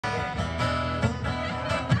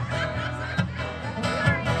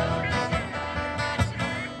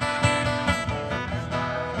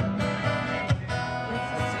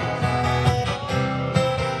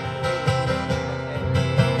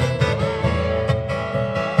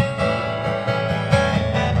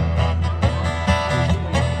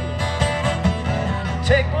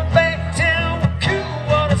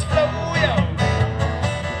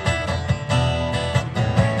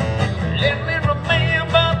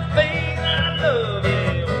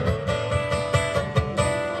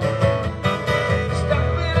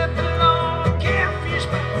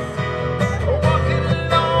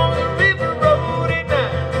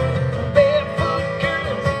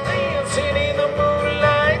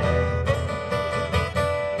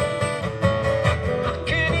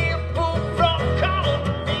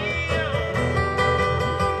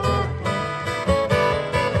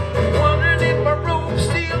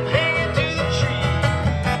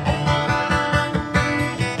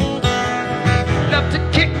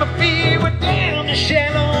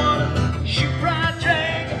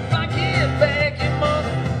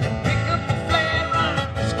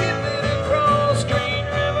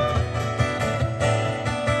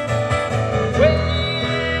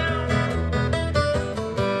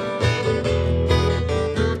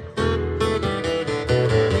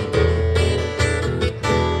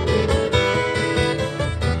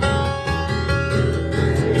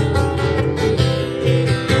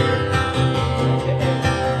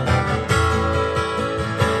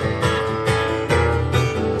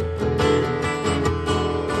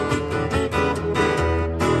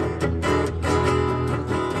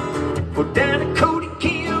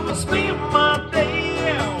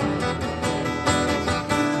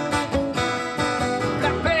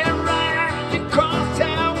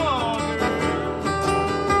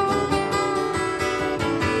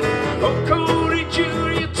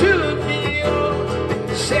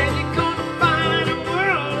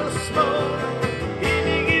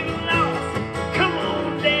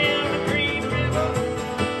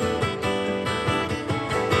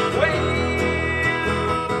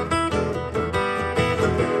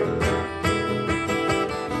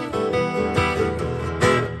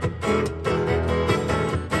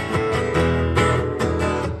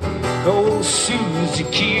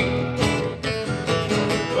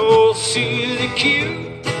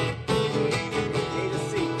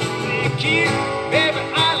you, baby,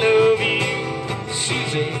 I love you,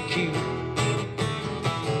 Susie Q.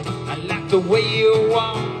 I like the way you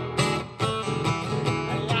walk,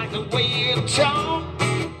 I like the way you talk,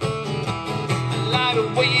 I like the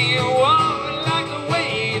way you walk, I like the way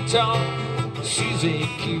you talk, Susie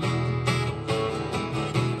Q.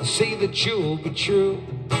 I'll say that you'll be true,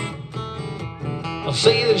 I'll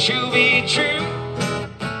say that you'll be true,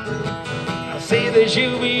 I'll say that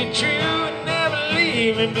you'll be true and never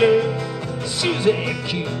leave me blue, Susie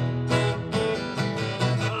Q.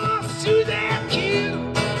 Oh, Susie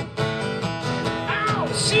Q. Oh,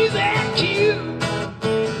 Susie Q.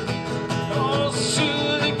 Oh,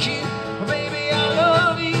 Susie Q. Baby, I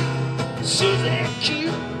love you, Susie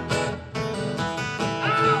Q.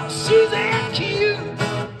 Oh, Susie Q.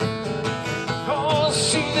 Oh,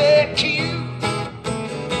 Susie Q.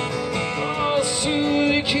 Oh,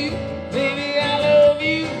 Susie Q. Baby, I love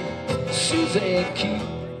you, Susie Q.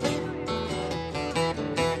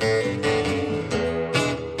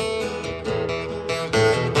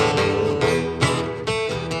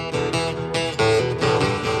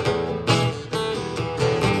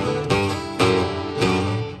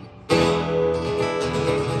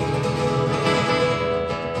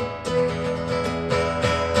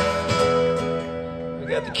 We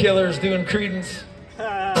got the Killers doing Creedence.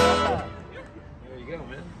 There you go,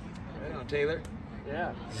 man. Right on, Taylor.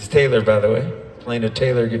 Yeah. This is Taylor, by the way, playing a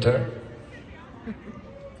Taylor guitar.